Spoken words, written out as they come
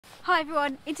Hi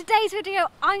everyone, in today's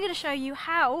video I'm going to show you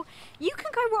how you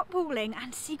can go rock pooling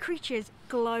and see creatures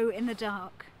glow in the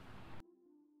dark.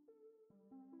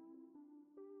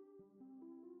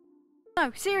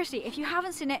 No, seriously, if you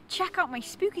haven't seen it, check out my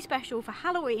spooky special for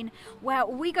Halloween where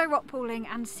we go rock pooling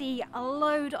and see a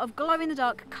load of glow in the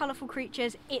dark colourful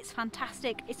creatures. It's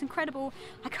fantastic, it's incredible.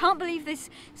 I can't believe this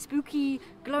spooky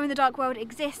glow in the dark world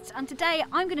exists, and today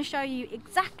I'm going to show you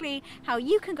exactly how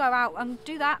you can go out and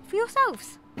do that for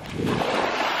yourselves.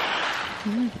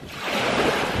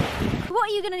 What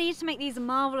are you going to need to make these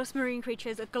marvellous marine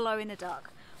creatures glow in the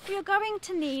dark? Well, you're going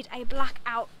to need a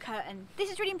blackout curtain.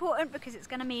 This is really important because it's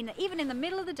going to mean that even in the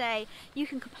middle of the day you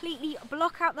can completely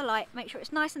block out the light, make sure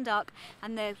it's nice and dark,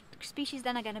 and the species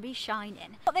then are going to be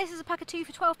shining. This is a pack of 2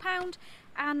 for £12,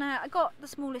 and I got the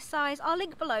smallest size. I'll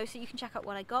link below so you can check out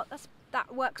what I got.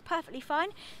 That works perfectly fine.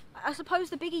 I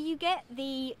suppose the bigger you get,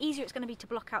 the easier it's going to be to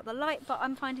block out the light, but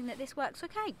I'm finding that this works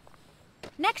okay.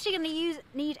 Next you're going to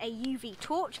need a UV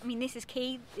torch. I mean, this is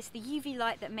key. It's the UV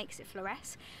light that makes it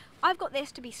fluoresce. I've got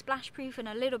this to be splash proof and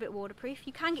a little bit waterproof.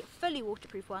 You can get fully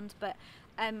waterproof ones, but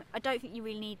I don't think you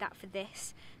really need that for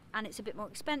this, and it's a bit more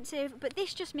expensive. But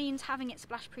this just means having it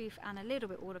splash proof and a little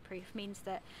bit waterproof means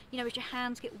that, you know, as your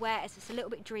hands get wet, as it's a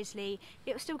little bit drizzly,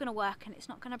 it's still going to work and it's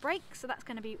not going to break, so that's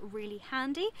going to be really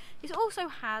handy. This also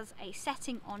has a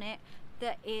setting on it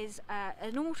that is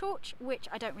a normal torch, which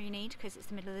I don't really need because it's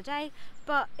the middle of the day,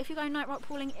 but if you're going night rock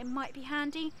pooling it might be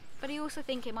handy. But I also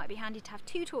think it might be handy to have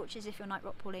 2 torches if you're night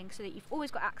rock pooling, so that you've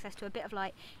always got access to a bit of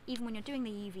light even when you're doing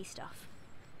the UV stuff.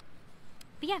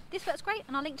 But yeah, this works great,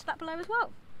 and I'll link to that below as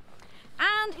well.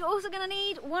 And you're also going to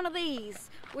need one of these,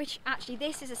 which actually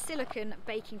this is a silicone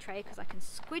baking tray because I can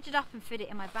squidge it up and fit it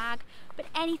in my bag, but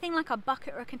anything like a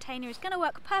bucket or a container is going to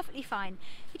work perfectly fine.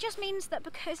 It just means that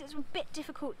because it's a bit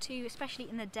difficult to, especially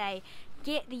in the day,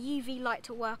 get the UV light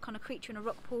to work on a creature in a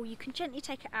rock pool, you can gently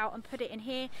take it out and put it in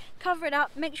here, cover it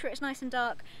up, make sure it's nice and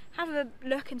dark, have a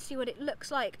look and see what it looks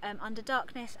like under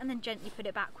darkness, and then gently put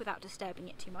it back without disturbing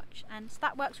it too much. And so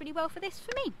that works really well for this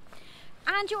for me.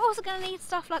 And you're also going to need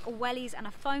stuff like wellies and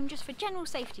a foam just for general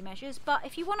safety measures, but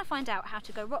if you want to find out how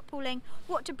to go rock pooling,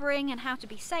 what to bring and how to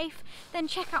be safe, then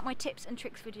check out my tips and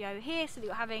tricks video here so that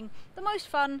you're having the most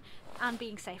fun and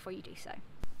being safe while you do so.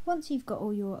 Once you've got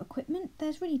all your equipment,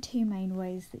 there's really 2 main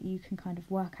ways that you can kind of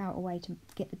work out a way to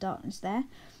get the darkness there.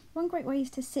 One great way is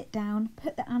to sit down,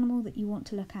 put the animal that you want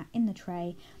to look at in the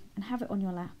tray and have it on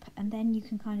your lap, and then you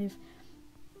can kind of,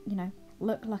 you know,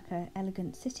 look like an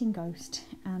elegant sitting ghost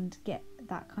and get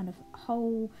that kind of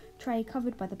whole tray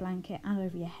covered by the blanket and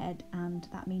over your head, and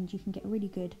that means you can get a really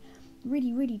good,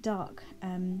 really dark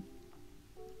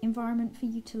environment for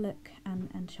you to look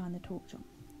and shine the torch on.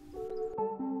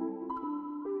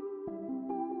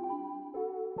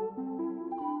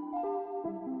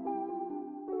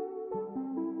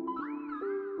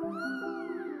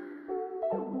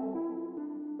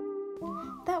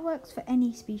 That works for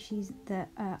any species that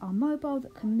are mobile,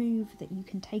 that can move, that you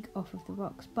can take off of the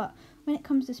rocks, but when it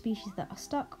comes to species that are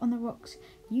stuck on the rocks,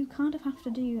 you kind of have to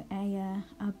do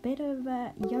a bit of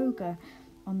yoga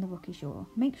on the rocky shore.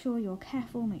 Make sure you're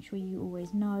careful, make sure you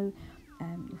always know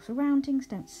your surroundings,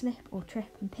 don't slip or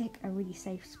trip, and pick a really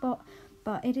safe spot.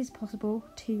 But it is possible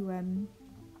to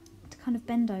kind of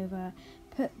bend over,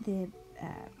 put the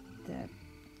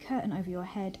curtain over your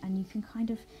head, and you can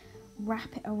kind of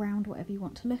wrap it around whatever you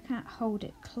want to look at, hold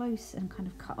it close and kind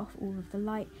of cut off all of the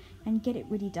light and get it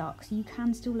really dark, so you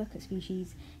can still look at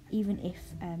species even if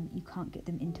you can't get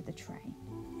them into the tray.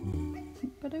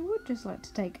 But I would just like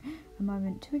to take a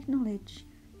moment to acknowledge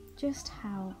just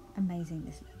how amazing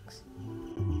this looks.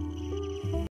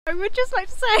 I would just like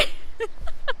to say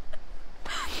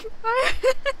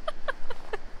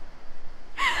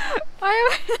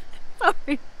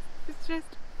sorry, it's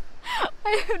just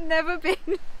I have never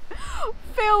been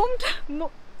filmed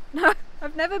more. No,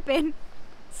 I've never been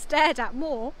stared at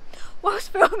more whilst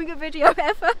filming a video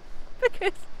ever,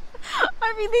 because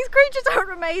I mean these creatures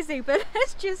are amazing, but I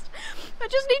just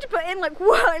need to put in like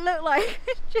what I look like.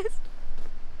 It's just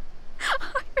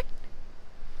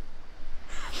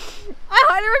I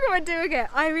highly recommend doing it.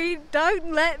 I mean,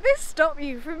 don't let this stop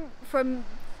you from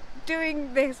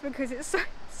doing this because it's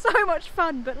so much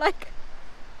fun, but like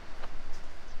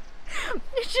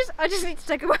it's just, I just need to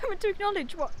take a moment to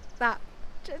acknowledge what that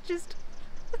just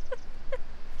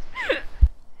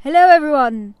Hello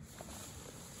everyone!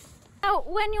 Now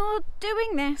when you're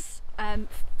doing this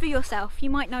for yourself, you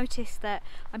might notice that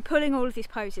I'm pulling all of these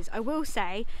poses. I will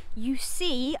say you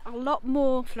see a lot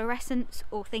more fluorescence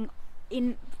or thing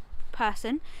in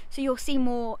person, so you'll see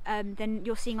more than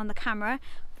you're seeing on the camera.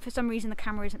 For some reason the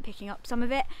camera isn't picking up some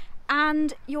of it,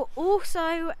 and you're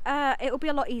also, it'll be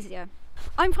a lot easier.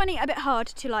 I'm finding it a bit hard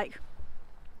to like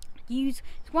use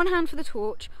one hand for the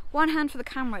torch, one hand for the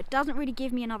camera. It doesn't really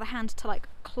give me another hand to like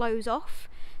close off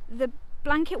the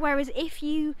blanket, whereas if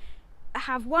you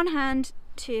have one hand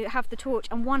to have the torch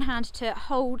and one hand to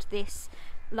hold this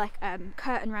like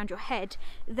curtain around your head,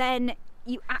 then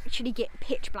you actually get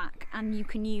pitch black and you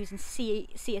can use and see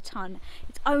a ton.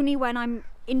 It's only when I'm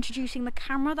introducing the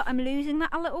camera that I'm losing that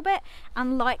a little bit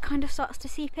and light kind of starts to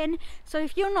seep in. So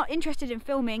if you're not interested in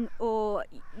filming, or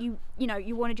you know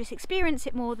you want to just experience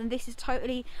it more, then this is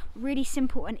totally really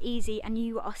simple and easy, and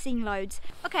you are seeing loads.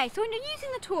 Okay, so when you're using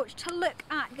the torch to look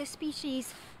at the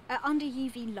species under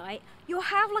UV light, you'll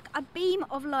have like a beam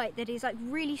of light that is like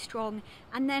really strong,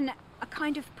 and then a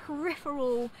kind of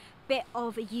peripheral bit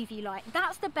of a UV light.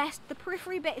 That's the best, the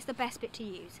periphery bit is the best bit to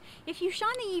use. If you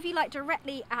shine the UV light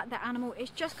directly at the animal,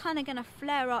 it's just kind of going to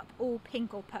flare up all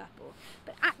pink or purple.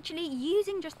 But actually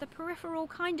using just the peripheral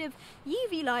kind of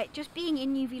UV light, just being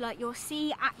in UV light, you'll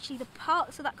see actually the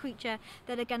parts of that creature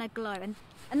that are going to glow.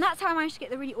 And that's how I managed to get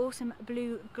the really awesome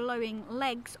blue glowing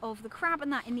legs of the crab,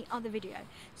 and that in the other video.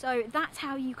 So that's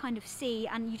how you kind of see,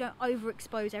 and you don't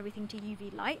overexpose everything to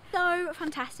UV light. So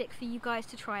fantastic for you guys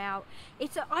to try out.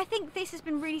 I think this has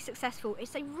been really successful.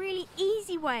 It's a really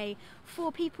easy way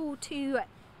for people to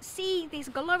see this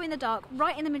glow in the dark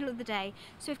right in the middle of the day.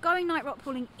 So if going night rock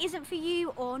pooling isn't for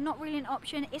you, or not really an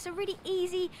option, it's a really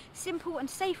easy, simple and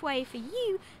safe way for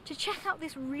you to check out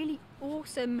this really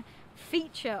awesome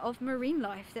feature of marine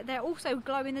life, that they're also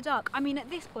glow in the dark. I mean,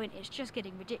 at this point it's just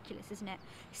getting ridiculous, isn't it?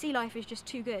 Sea life is just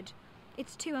too good.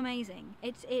 It's too amazing.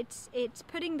 It's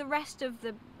putting the rest of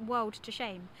the world to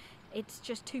shame. It's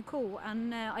just too cool,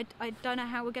 and I don't know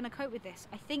how we're going to cope with this.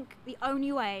 I think the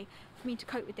only way for me to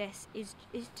cope with this is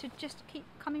to just keep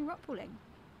coming rock pooling.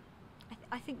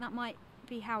 I think that might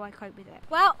be how I cope with it.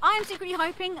 Well, I'm secretly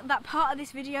hoping that part of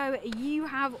this video you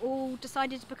have all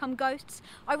decided to become ghosts.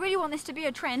 I really want this to be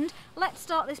a trend. Let's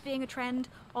start this being a trend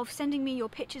of sending me your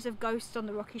pictures of ghosts on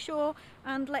the rocky shore,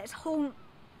 and let's haunt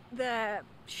the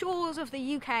shores of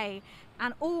the UK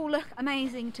and all look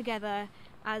amazing together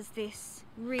as this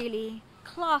really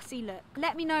classy look.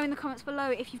 Let me know in the comments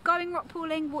below if you're going rock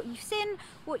pooling, what you've seen,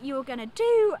 what you're gonna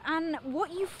do, and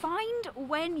what you find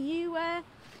when you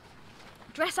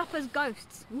dress up as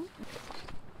ghosts. Ooh.